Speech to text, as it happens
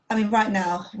I mean, right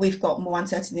now we've got more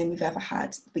uncertainty than we've ever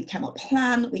had. We cannot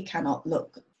plan, we cannot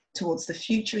look towards the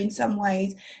future in some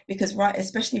ways, because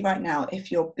especially right now,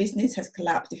 if your business has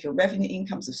collapsed, if your revenue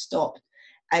incomes have stopped,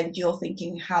 and you're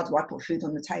thinking, how do I put food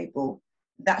on the table?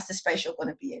 That's the space you're going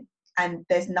to be in. And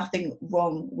there's nothing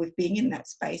wrong with being in that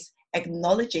space.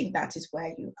 Acknowledging that is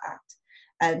where you're at.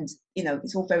 And,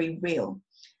 it's all very real.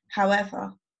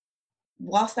 However,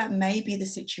 whilst that may be the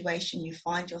situation you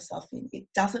find yourself in, it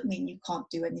doesn't mean you can't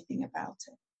do anything about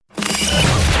it.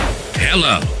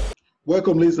 Hello.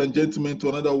 Welcome, ladies and gentlemen, to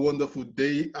another wonderful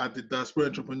day at the Diaspora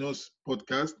Entrepreneurs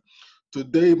Podcast.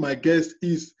 Today, my guest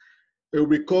is a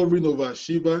recovering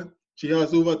overachiever. She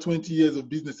has over 20 years of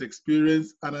business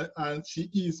experience, and she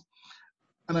is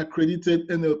an accredited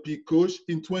NLP coach.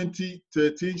 In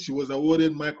 2013, she was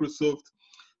awarded Microsoft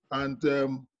and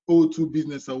O2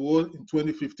 Business Award. In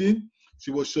 2015, she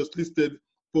was shortlisted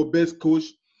for Best Coach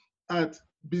at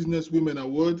Business Women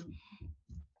Award.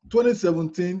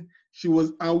 2017, she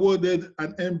was awarded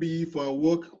an MBE for her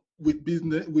work with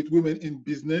women in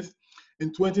business.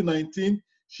 In 2019,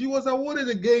 she was awarded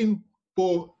again a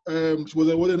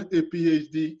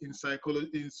PhD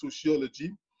in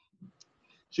sociology.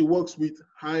 She works with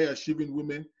high achieving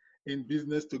women in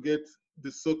business to get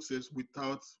the success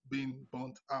without being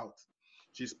burnt out.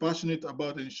 She's passionate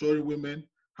about ensuring women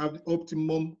have the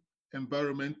optimum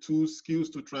environment, tools, skills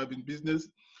to thrive in business.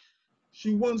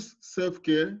 She wants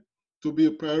self-care to be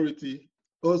a priority.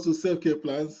 Also, self-care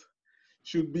plans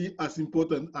should be as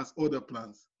important as other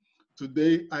plans.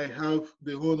 Today, I have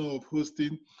the honor of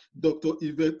hosting Dr.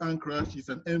 Yvette Ankra. She's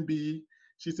an MBE.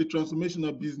 She's a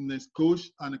transformational business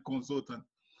coach and a consultant.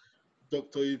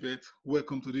 Dr. Yvette,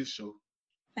 welcome to this show.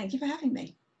 Thank you for having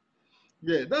me.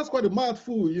 Yeah, that's quite a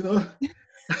mouthful,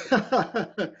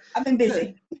 I've been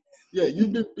busy. Yeah,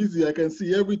 you've been busy. I can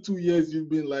see every 2 years you've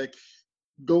been like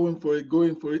going for it.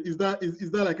 Is that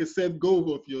like a set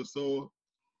goal of yours? So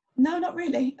no, not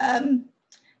really.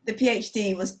 The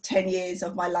PhD was 10 years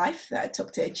of my life that it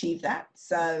took to achieve that.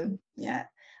 So yeah,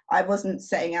 I wasn't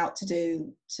setting out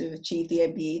to achieve the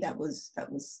MBE. That was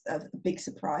a big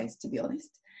surprise, to be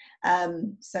honest.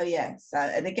 And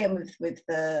again with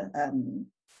the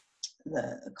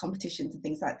competitions and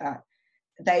things like that,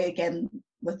 they again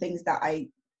were things that I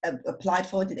applied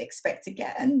for, didn't expect to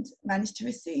get, and managed to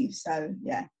receive. So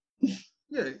yeah.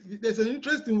 Yeah, there's an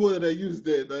interesting word that I used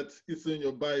there that is in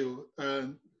your bio,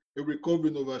 and a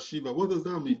recovering overachiever. What does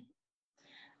that mean?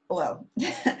 Well,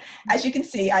 as you can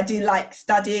see, I do like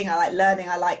studying. I like learning.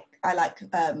 I like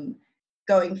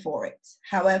going for it.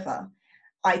 However,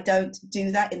 I don't do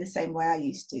that in the same way I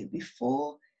used to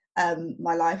before.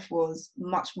 My life was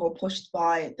much more pushed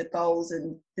by the goals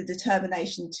and the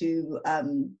determination to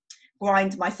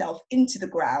grind myself into the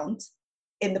ground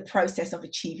in the process of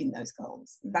achieving those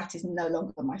goals. That is no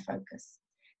longer my focus.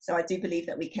 So I do believe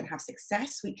that we can have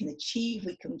success, we can achieve,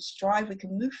 we can strive, we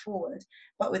can move forward,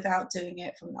 but without doing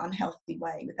it from an unhealthy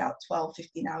way, without 12,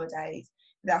 15-hour days,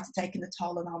 without taking the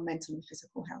toll on our mental and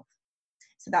physical health.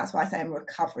 So that's why I say I'm a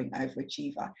recovering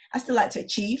overachiever. I still like to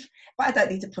achieve, but I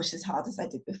don't need to push as hard as I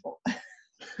did before.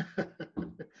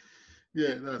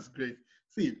 Yeah, that's great.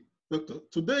 See, Doctor,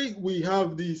 today we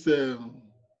have this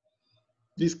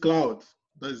cloud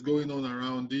that is going on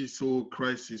around this whole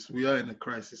crisis. We are in a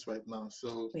crisis right now.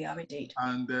 So we are indeed.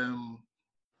 And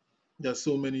there's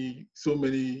so many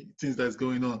things that's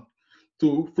going on.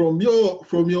 So from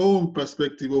your own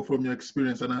perspective or from your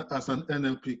experience and as an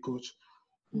NLP coach,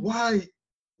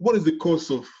 what is the cause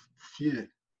of fear?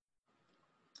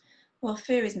 Well,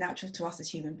 fear is natural to us as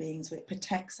human beings. It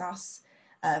protects us.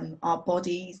 Our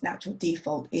body's natural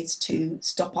default is to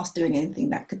stop us doing anything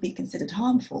that could be considered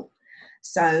harmful.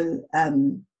 So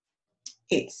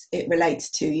it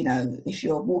relates to, if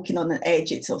you're walking on an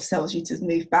edge, it sort of tells you to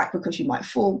move back because you might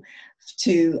fall,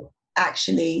 to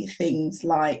actually things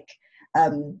like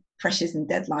pressures and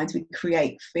deadlines. We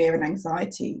create fear and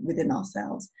anxiety within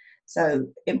ourselves. So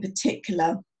in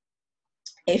particular,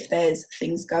 if there's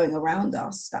things going around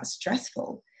us that's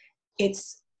stressful,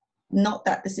 it's not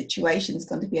that the situation is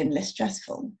going to be any less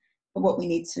stressful, but what we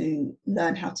need to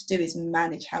learn how to do is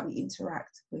manage how we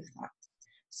interact with that.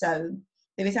 So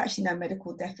there is actually no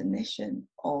medical definition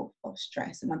of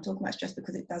stress. And I'm talking about stress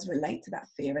because it does relate to that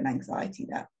fear and anxiety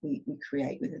that we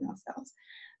create within ourselves.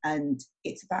 And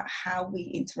it's about how we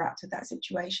interact with that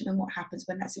situation and what happens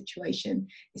when that situation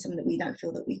is something that we don't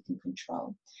feel that we can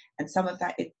control. And some of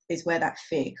that is where that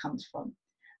fear comes from.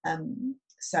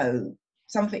 So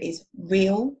some of it is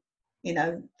real.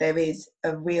 There is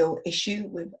a real issue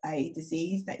with a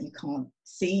disease that you can't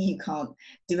see, you can't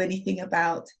do anything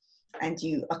about, and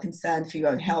you are concerned for your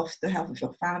own health, the health of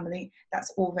your family.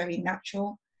 That's all very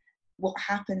natural. what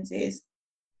happens is,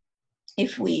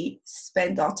 if we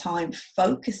spend our time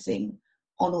focusing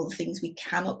on all the things we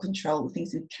cannot control, the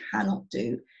things we cannot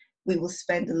do, we will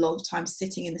spend a lot of time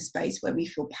sitting in a space where we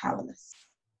feel powerless.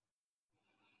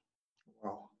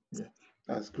 Wow, yeah,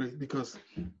 that's great, because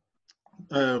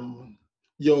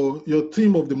your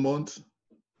theme of the month,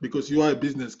 because you are a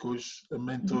business coach, a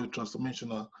mentor,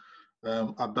 transformational,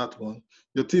 at that one,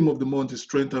 your theme of the month is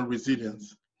strength and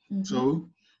resilience. So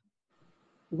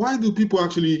why do people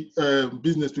actually,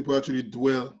 business people actually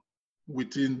dwell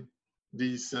within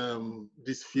this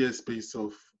fear space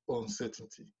of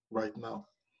uncertainty right now?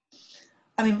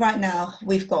 I mean, right now,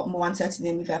 we've got more uncertainty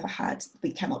than we've ever had.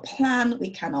 We cannot plan, we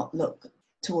cannot look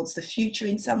towards the future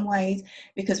in some ways,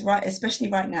 because especially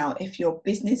right now, if your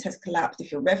business has collapsed,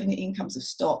 if your revenue incomes have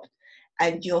stopped,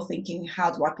 and you're thinking,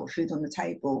 how do I put food on the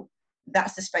table?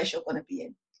 That's the space you're going to be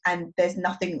in. And there's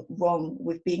nothing wrong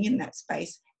with being in that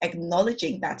space,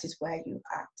 acknowledging that is where you're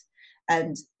at.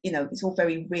 And, it's all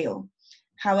very real.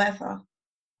 However,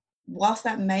 whilst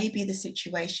that may be the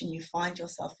situation you find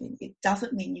yourself in, it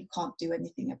doesn't mean you can't do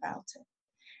anything about it.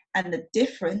 And the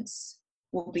difference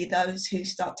will be those who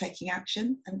start taking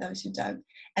action and those who don't.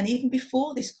 And even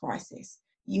before this crisis,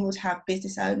 you would have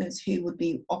business owners who would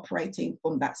be operating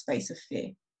from that space of fear,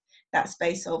 that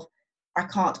space of, I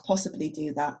can't possibly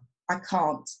do that. I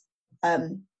can't.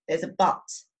 There's a but.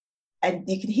 And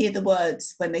you can hear the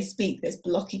words when they speak, there's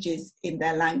blockages in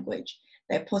their language.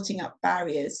 They're putting up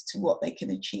barriers to what they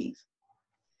can achieve.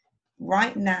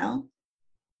 Right now,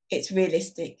 it's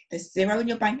realistic. There's zero in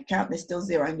your bank account. There's still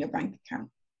zero in your bank account.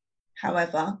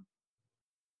 However,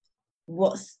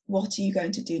 what are you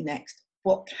going to do next?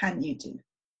 What can you do?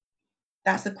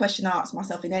 That's the question I ask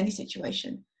myself in any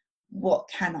situation. What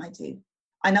can I do?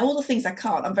 I know all the things I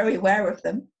can't. I'm very aware of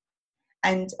them.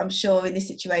 And I'm sure in this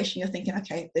situation, you're thinking,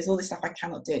 okay, there's all this stuff I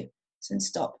cannot do. So then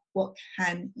stop. What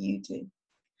can you do?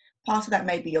 Part of that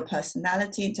may be your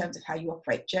personality in terms of how you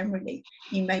operate generally.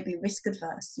 You may be risk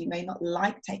adverse. You may not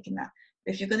like taking that.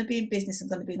 But if you're going to be in business and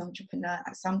going to be an entrepreneur,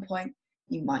 at some point,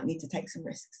 you might need to take some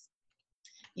risks.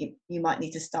 You might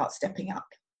need to start stepping up.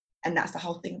 And that's the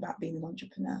whole thing about being an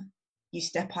entrepreneur. You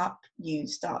step up, you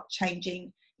start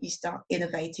changing, you start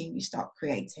innovating, you start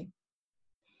creating.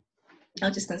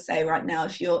 I'm just going to say right now,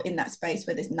 if you're in that space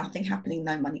where there's nothing happening,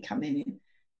 no money coming in,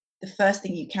 the first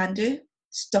thing you can do,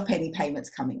 stop any payments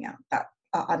coming out that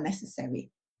are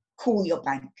unnecessary. Call your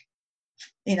bank.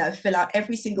 Fill out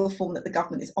every single form that the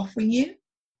government is offering you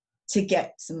to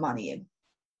get some money in.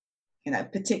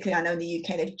 Particularly, I know in the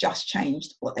UK, they've just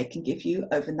changed what they can give you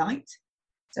overnight.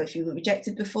 So if you were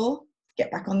rejected before,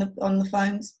 get back on the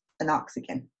phones and ask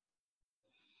again.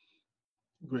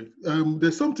 Great.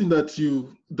 There's something that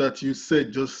you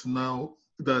said just now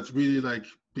that really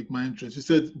piqued my interest. You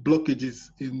said blockages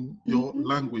in your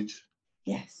language.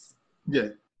 Yes. Yeah.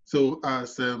 So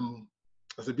as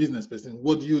a business person,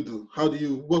 what do you do? How do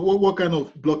you? What kind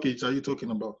of blockage are you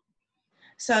talking about?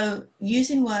 So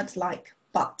using words like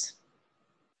but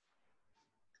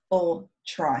or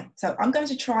try. So I'm going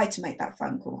to try to make that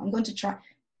phone call. I'm going to try.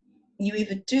 You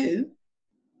either do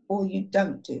or you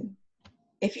don't do.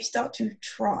 If you start to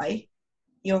try,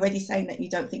 you're already saying that you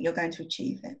don't think you're going to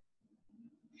achieve it.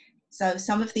 So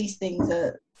some of these things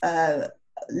are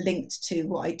linked to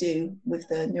what I do with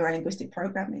the neurolinguistic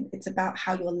programming. It's about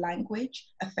how your language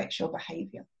affects your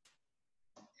behavior.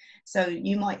 So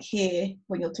you might hear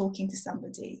when you're talking to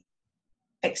somebody,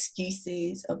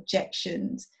 excuses,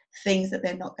 objections, things that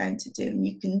they're not going to do. And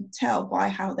you can tell by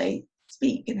how they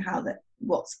speak and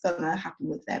what's going to happen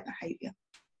with their behavior.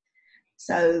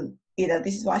 So,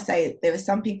 this is why I say there are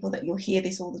some people that you'll hear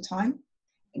this all the time,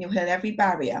 and you'll hear every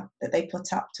barrier that they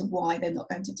put up to why they're not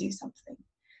going to do something.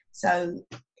 So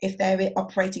if they're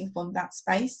operating from that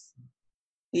space,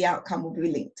 the outcome will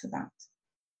be linked to that.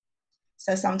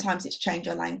 So sometimes it's change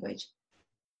your language.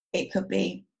 It could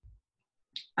be,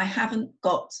 I haven't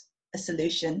got a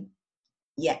solution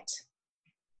yet.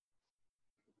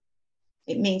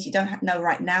 It means you don't know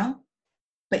right now,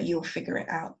 but you'll figure it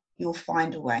out. You'll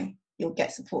find a way. You'll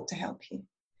get support to help you.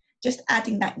 Just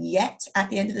adding that yet at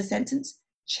the end of the sentence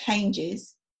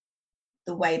changes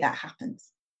the way that happens.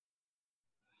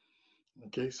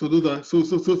 Okay, so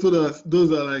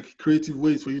those are like creative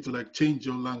ways for you to change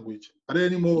your language. Are there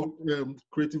any more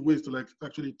creative ways to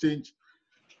actually change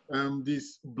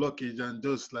this blockage and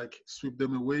just sweep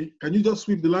them away? Can you just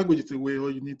sweep the languages away,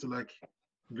 or you need to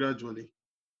gradually?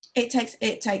 It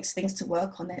takes things to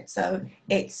work on it. So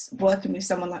it's working with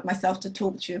someone like myself to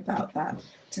talk to you about that,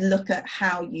 to look at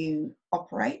how you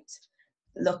operate,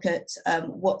 look at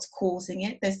what's causing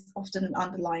it. There's often an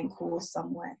underlying cause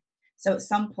somewhere. So at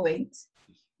some point,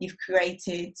 you've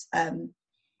created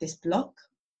this block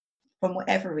from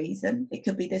whatever reason. It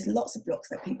could be, there's lots of blocks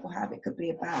that people have. It could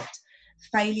be about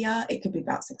failure. It could be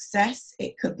about success.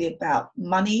 It could be about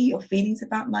money, your feelings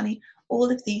about money.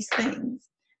 All of these things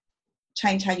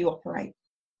change how you operate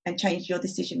and change your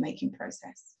decision-making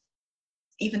process,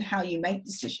 even how you make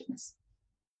decisions.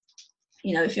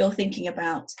 You know, if you're thinking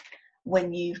about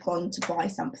when you've gone to buy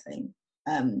something,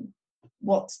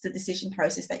 what's the decision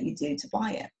process that you do to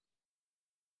buy it?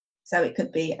 So it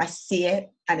could be, I see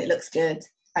it and it looks good.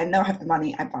 I know I have the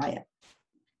money, I buy it.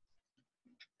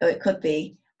 Or it could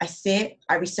be, I see it,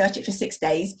 I research it for 6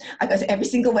 days, I go to every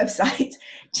single website,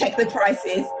 check the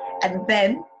prices, and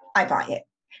then I buy it.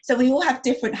 So we all have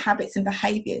different habits and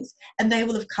behaviors, and they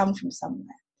will have come from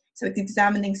somewhere. So it's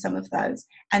examining some of those.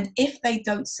 And if they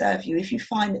don't serve you, if you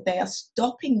find that they are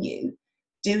stopping you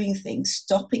doing things,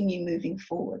 stopping you moving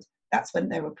forward, that's when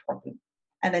they're a problem.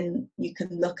 And then you can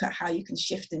look at how you can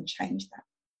shift and change that.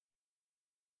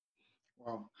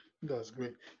 Wow, that's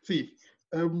great. See,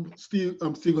 I'm still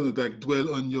going to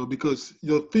dwell on because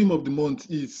your theme of the month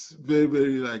is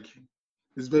very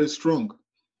it's very strong.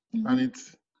 Mm-hmm. And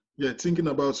it's, thinking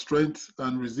about strength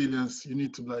and resilience, you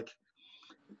need to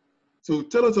so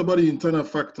tell us about the internal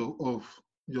factor of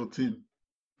your team.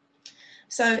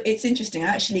 So it's interesting. I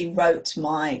actually wrote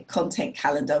my content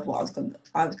calendar of what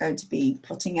I was going to be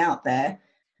putting out there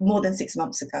more than 6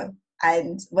 months ago.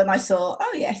 And when I saw,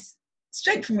 oh yes,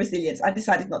 strength and resilience, I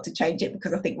decided not to change it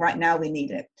because I think right now we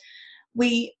need it.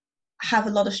 We have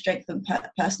a lot of strength and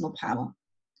personal power,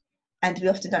 and we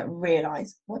often don't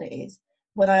realize what it is.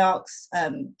 When I ask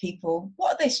people,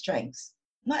 what are their strengths?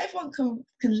 Not everyone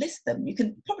can list them. You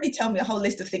can probably tell me a whole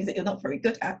list of things that you're not very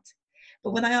good at.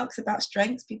 But when I ask about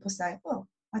strengths, people say, well,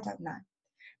 I don't know.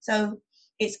 So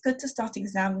it's good to start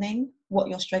examining what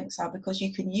your strengths are, because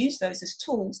you can use those as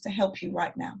tools to help you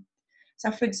right now.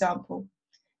 So for example,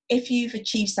 if you've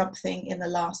achieved something in the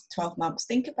last 12 months,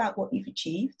 think about what you've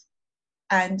achieved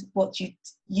and what you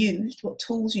used, what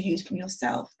tools you used from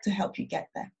yourself to help you get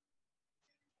there.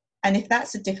 And if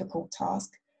that's a difficult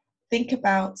task, think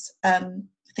about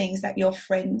things that your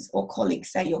friends or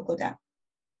colleagues say you're good at.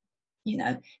 You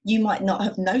know, you might not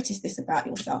have noticed this about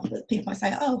yourself, but people might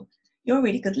say, oh, you're a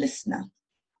really good listener,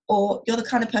 or you're the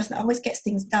kind of person that always gets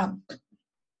things done.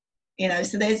 You know,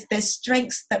 so there's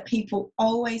strengths that people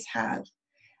always have,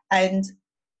 and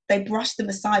they brush them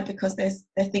aside because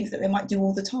they're things that they might do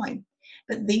all the time.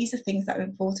 But these are things that are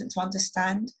important to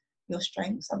understand your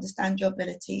strengths, understand your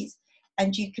abilities,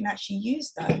 and you can actually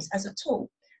use those as a tool.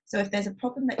 So if there's a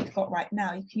problem that you've got right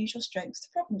now, you can use your strengths to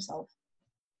problem solve,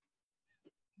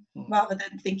 rather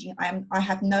than thinking I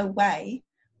have no way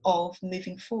of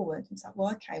moving forward. It's like,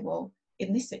 well, okay, well,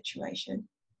 in this situation,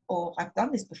 or I've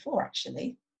done this before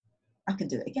actually, I can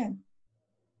do it again.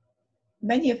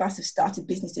 Many of us have started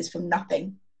businesses from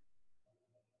nothing,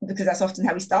 because that's often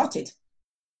how we started.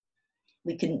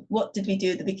 What did we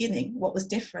do at the beginning? What was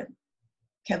different?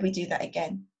 Can we do that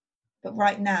again? But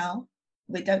right now,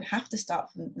 we don't have to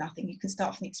start from nothing. You can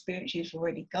start from the experience you've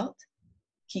already got,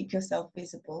 keep yourself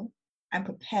visible, and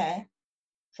prepare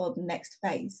for the next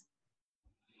phase.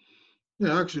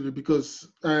 Yeah, actually, because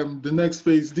the next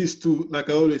phase, these two,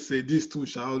 like I always say, these two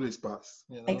shall always pass.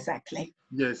 You know? Exactly.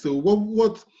 Yeah. So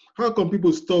how can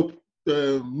people stop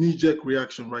knee-jerk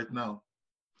reaction right now?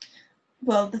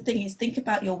 Well, the thing is, think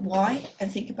about your why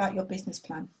and think about your business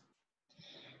plan.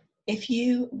 If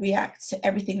you react to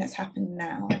everything that's happened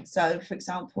now, so for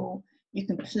example, you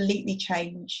completely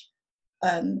change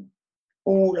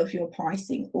all of your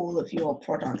pricing, all of your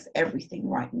products, everything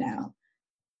right now,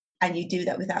 and you do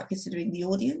that without considering the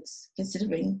audience,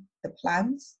 considering the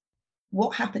plans,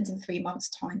 what happens in 3 months'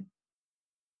 time?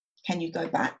 Can you go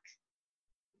back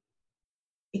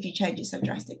if you change it so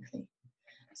drastically?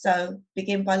 So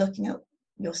begin by looking at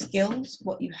your skills,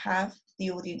 what you have,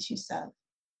 the audience you serve.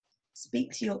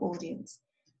 Speak to your audience.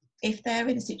 If they're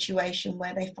in a situation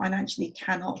where they financially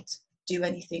cannot do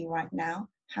anything right now,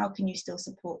 how can you still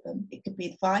support them? It could be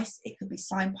advice, it could be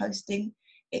signposting,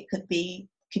 it could be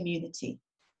community.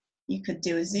 You could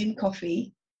do a Zoom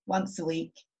coffee once a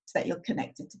week so that you're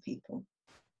connected to people.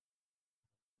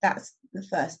 That's the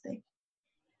first thing.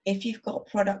 If you've got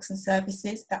products and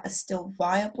services that are still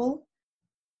viable,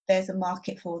 there's a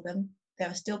market for them. There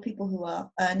are still people who are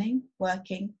earning,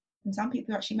 working, and some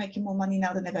people are actually making more money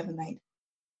now than they've ever made.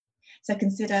 So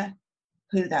consider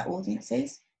who that audience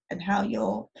is and how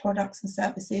your products and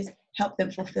services help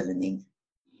them fulfill a need.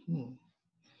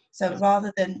 So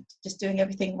rather than just doing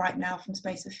everything right now from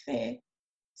space of fear,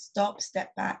 stop,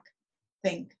 step back,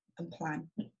 think and plan.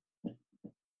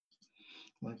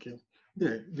 Okay.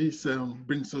 Yeah, this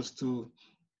brings us to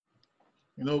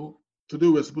Today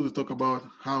we're supposed to talk about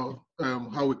how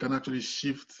we can actually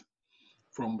shift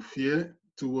from fear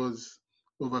towards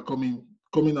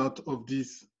coming out of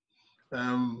this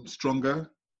stronger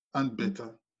and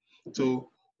better. So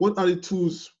what are the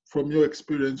tools from your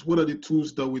experience? What are the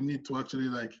tools that we need to actually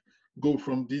go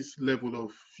from this level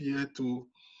of fear to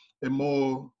a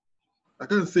more, I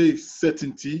can't say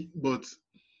certainty, but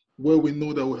where we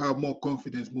know that we have more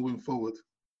confidence moving forward?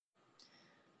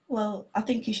 Well, I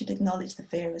think you should acknowledge the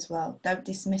fear as well. Don't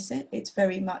dismiss it. It's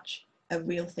very much a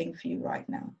real thing for you right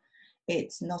now.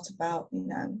 It's not about,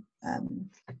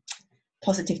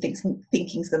 positive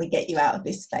thinking is going to get you out of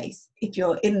this space. If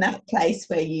you're in that place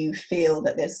where you feel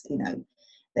that there's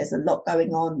a lot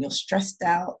going on, you're stressed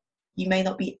out, you may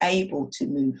not be able to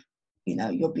move,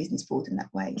 your business forward in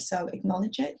that way. So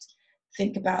acknowledge it.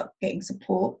 Think about getting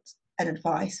support and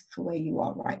advice for where you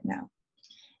are right now.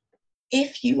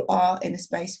 If you are in a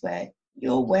space where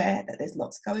you're aware that there's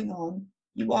lots going on,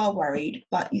 you are worried,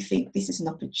 but you think this is an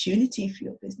opportunity for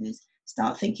your business,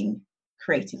 start thinking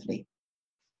creatively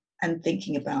and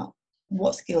thinking about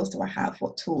what skills do I have,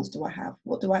 what tools do I have,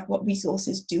 what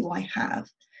resources do I have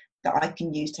that I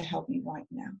can use to help you right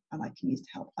now and I can use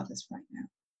to help others right now.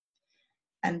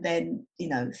 And then,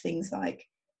 things like,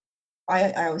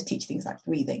 I always teach things like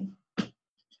breathing,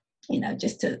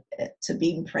 just to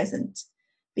being present.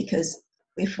 Because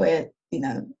if we're,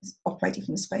 operating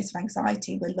from a space of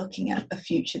anxiety, we're looking at a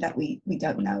future that we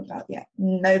don't know about yet.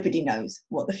 Nobody knows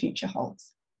what the future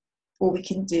holds. All we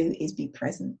can do is be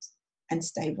present and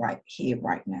stay right here,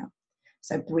 right now.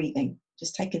 So breathing,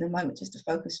 just taking a moment just to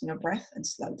focus on your breath and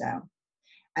slow down.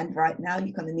 And right now,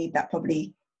 you're going to need that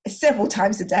probably several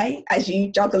times a day as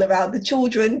you juggle around the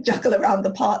children, juggle around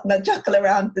the partner, juggle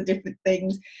around the different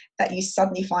things that you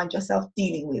suddenly find yourself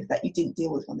dealing with that you didn't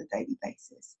deal with on a daily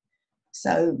basis.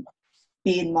 So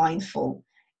being mindful.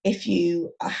 If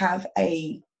you have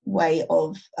a way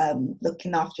of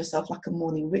looking after yourself, like a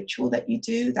morning ritual that you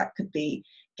do, that could be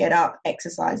get up,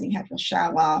 exercising, have your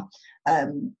shower,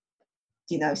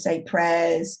 say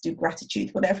prayers, do gratitude,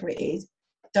 whatever it is.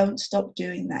 Don't stop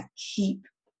doing that. Keep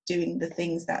doing the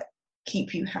things that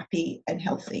keep you happy and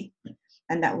healthy,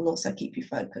 and that will also keep you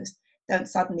focused. Don't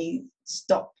suddenly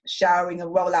stop showering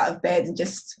and roll out of bed and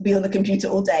just be on the computer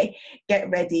all day. Get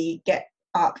ready, get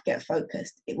up, get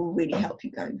focused. It will really help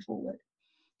you going forward.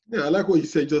 Yeah, I like what you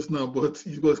said just now, but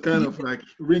it was kind of like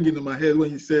ringing in my head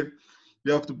when you said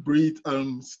you have to breathe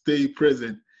and stay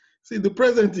present. See, the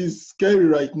present is scary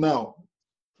right now.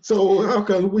 So how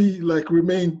can we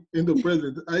remain in the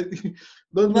present? I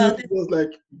don't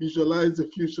just visualize the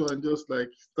future and just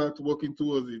start working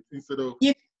towards it instead of.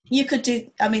 You could do.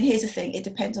 I mean, here's the thing. It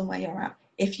depends on where you're at.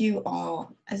 If you are,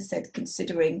 as I said,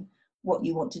 considering what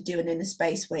you want to do and in a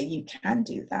space where you can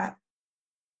do that,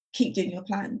 keep doing your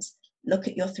plans. Look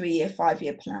at your 3-year,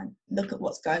 5-year plan. Look at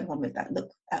what's going on with that.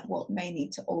 Look at what may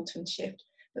need to alter and shift.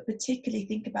 But particularly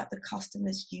think about the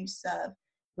customers you serve.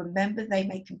 Remember, they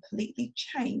may completely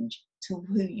change to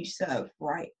who you serve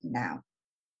right now.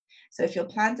 So if your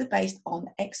plans are based on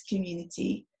X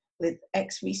community with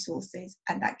X resources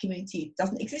and that community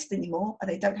doesn't exist anymore or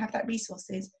they don't have that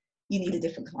resources, you need a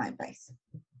different client base.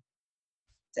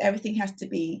 So everything has to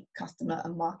be customer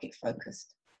and market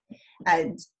focused.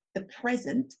 And the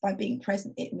present, by being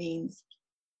present, it means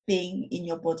being in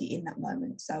your body in that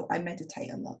moment. So I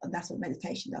meditate a lot, and that's what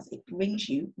meditation does. It brings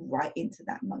you right into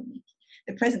that moment.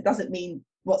 The present doesn't mean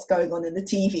what's going on in the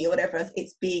TV or whatever.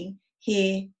 It's being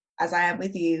here as I am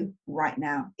with you right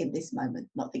now in this moment,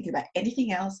 not thinking about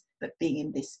anything else, but being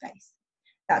in this space.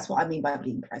 That's what I mean by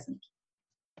being present.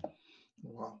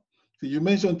 Wow. So you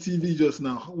mentioned TV just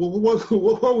now.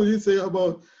 What would you say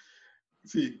about,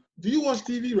 do you watch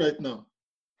TV right now?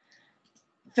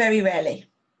 Very rarely.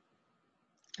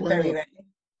 Very rarely.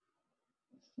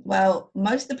 Well,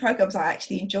 most of the programs I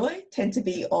actually enjoy tend to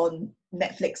be on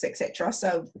Netflix, etc.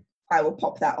 So I will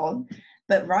pop that on.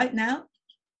 But right now,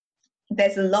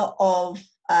 there's a lot of,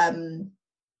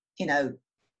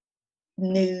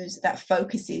 news that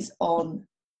focuses on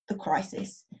the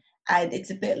crisis. And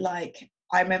it's a bit like,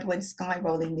 I remember when Sky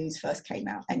Rolling News first came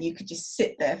out, and you could just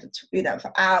sit there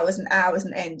for hours and hours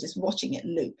and end just watching it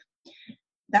loop.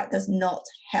 That does not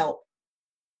help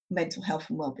mental health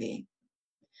and well-being.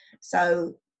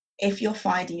 So if you're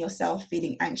finding yourself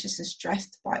feeling anxious and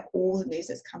stressed by all the news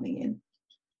that's coming in,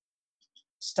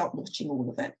 stop watching all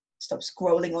of it. Stop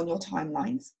scrolling on your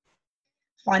timelines.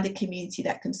 Find a community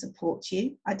that can support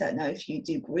you. I don't know if you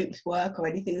do group work or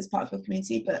anything as part of your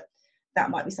community, but that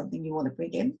might be something you want to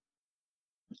bring in.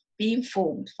 Be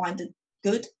informed. Find a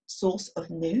good source of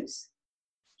news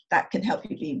that can help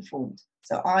you be informed.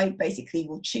 So I basically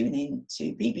will tune in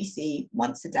to BBC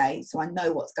once a day, so I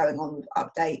know what's going on with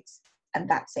updates, and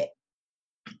that's it.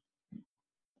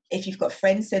 If you've got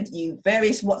friends sending you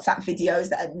various WhatsApp videos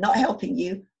that are not helping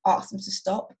you, ask them to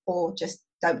stop or just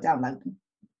don't download them.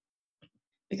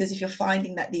 Because if you're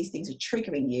finding that these things are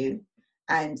triggering you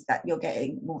and that you're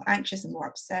getting more anxious and more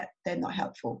upset, they're not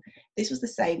helpful. This was the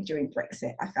same during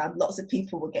Brexit. I found lots of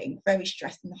people were getting very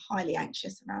stressed and highly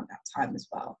anxious around that time as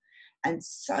well. And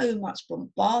so much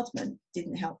bombardment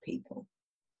didn't help people.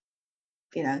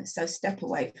 You know, so step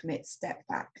away from it, step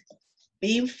back.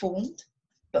 Be informed,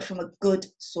 but from a good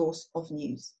source of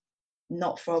news,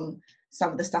 not from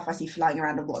some of the stuff I see flying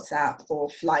around on WhatsApp or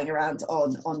flying around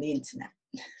on the internet.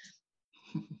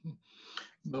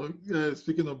 No,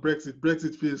 speaking of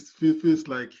Brexit feels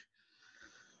like,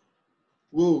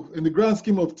 whoa, in the grand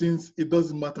scheme of things, it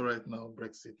doesn't matter right now,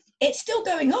 Brexit. It's still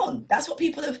going on. That's what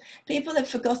people have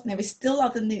forgotten. There is still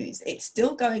other news. It's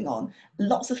still going on.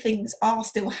 Lots of things are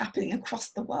still happening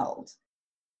across the world.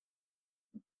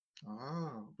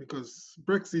 Because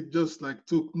Brexit just like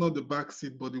took not the back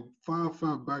seat, but the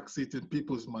far back seat in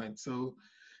people's minds. So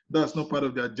that's not part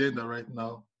of the agenda right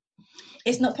now.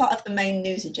 It's not part of the main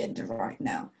news agenda right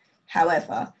now.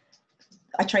 However,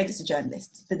 I trade as a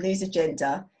journalist. The news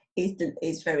agenda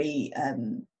is very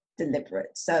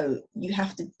deliberate. So you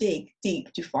have to dig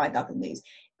deep to find other news.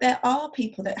 There are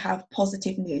people that have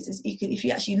positive news. If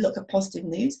you actually look at positive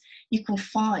news, you can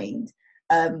find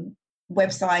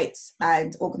websites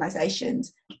and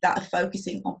organizations that are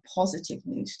focusing on positive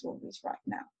news stories right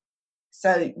now.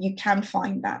 So you can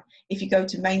find that. If you go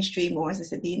to mainstream or, as I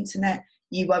said, the internet,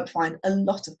 you won't find a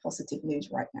lot of positive news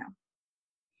right now.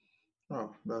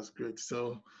 Oh, that's great.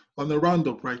 So on the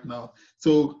roundup right now,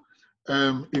 so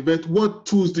Yvette, what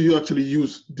tools do you actually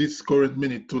use this current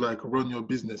minute to like run your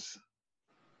business?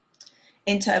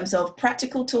 In terms of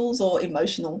practical tools or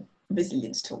emotional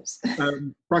resilience tools?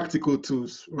 Practical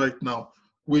tools right now,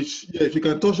 which, yeah, if you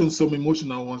can touch on some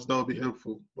emotional ones, that would be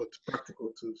helpful, but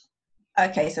practical tools.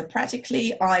 Okay, so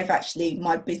practically,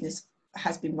 my business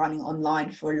has been running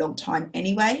online for a long time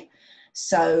anyway.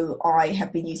 So I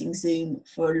have been using Zoom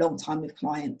for a long time with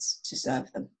clients to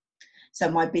serve them. So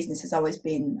my business has always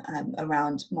been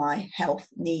around my health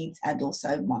needs and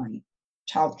also my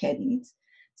childcare needs.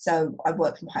 So I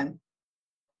work from home.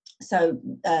 So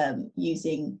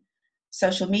using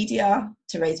social media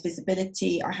to raise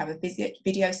visibility, I have a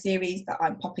video series that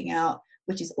I'm popping out,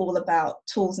 which is all about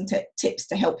tools and tips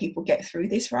to help people get through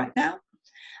this right now.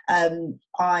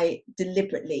 I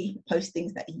deliberately post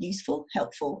things that are useful,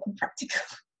 helpful, and practical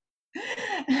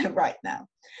right now.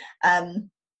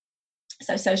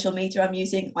 So social media I'm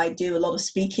using. I do a lot of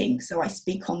speaking, so I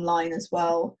speak online as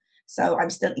well. So I'm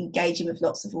still engaging with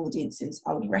lots of audiences.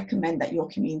 I would recommend that your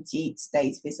community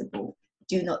stays visible.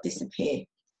 Do not disappear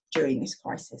during this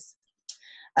crisis.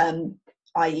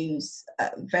 I use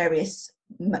various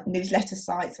newsletter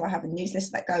sites. So I have a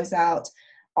newsletter that goes out.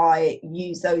 I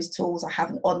use those tools. I have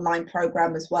an online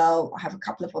program as well. I have a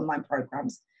couple of online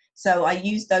programs. So I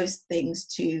use those things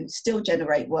to still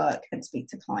generate work and speak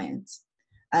to clients.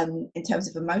 In terms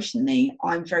of emotionally,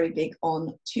 I'm very big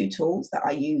on two tools that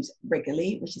I use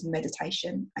regularly, which is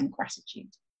meditation and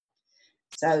gratitude.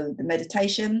 So the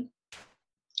meditation,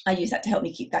 I use that to help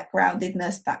me keep that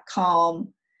groundedness, that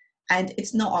calm. And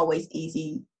it's not always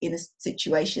easy in a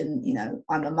situation, you know,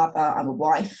 I'm a mother, I'm a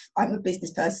wife, I'm a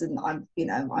business person,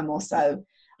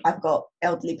 I've got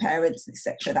elderly parents,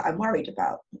 etc., that I'm worried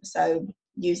about. So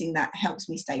using that helps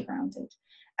me stay grounded.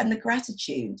 And the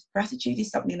gratitude is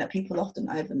something that people often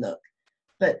overlook.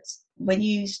 But when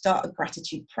you start a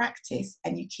gratitude practice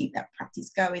and you keep that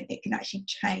practice going, it can actually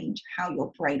change how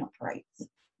your brain operates.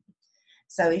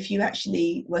 So if you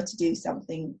actually were to do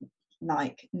something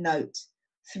like note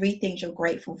 3 things you're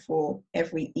grateful for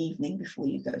every evening before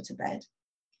you go to bed,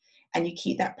 and you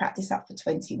keep that practice up for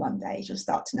 21 days, you'll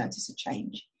start to notice a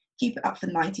change. Keep it up for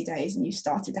 90 days and you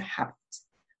started a habit.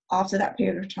 After that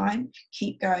period of time,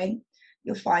 keep going,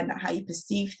 you'll find that how you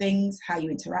perceive things, how you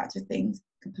interact with things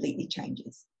completely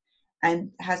changes,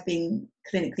 and has been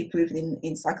clinically proven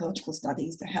in psychological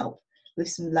studies to help with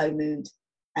some low mood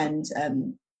and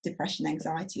depression,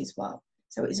 anxiety as well.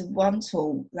 So it's one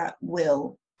tool that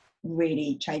will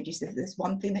really change you. So if there's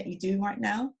one thing that you do right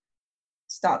now,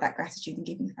 start that gratitude and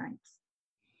giving thanks.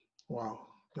 Wow,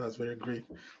 that's very great.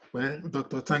 Well,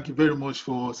 Doctor, thank you very much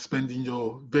for spending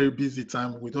your very busy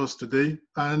time with us today.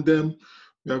 And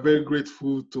we are very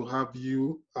grateful to have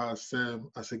you as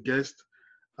a guest.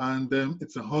 And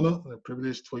it's an honor and a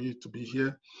privilege for you to be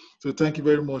here. So thank you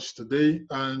very much today.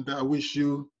 And I wish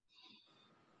you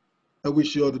all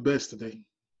the best today.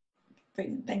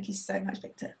 Brilliant. Thank you so much,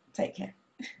 Victor. Take care.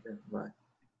 Bye.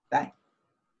 Bye.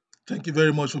 Thank you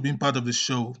very much for being part of the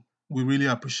show. We really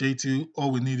appreciate you.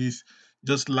 All we need is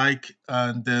just like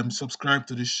and subscribe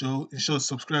to the show. In short,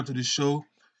 subscribe to the show,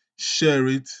 share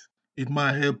it. It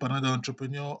might help another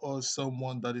entrepreneur or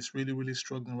someone that is really, really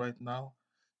struggling right now.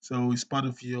 So it's part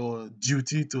of your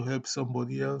duty to help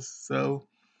somebody else. So,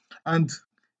 and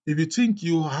if you think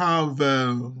you have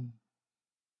a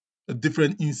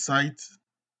different insight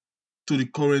to the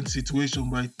current situation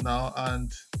right now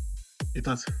and it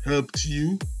has helped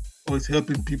you or it's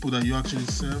helping people that you actually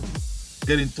serve,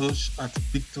 get in touch at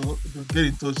Victor at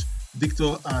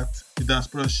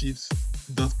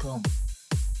thediasporashifts.com.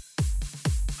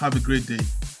 Have a great day.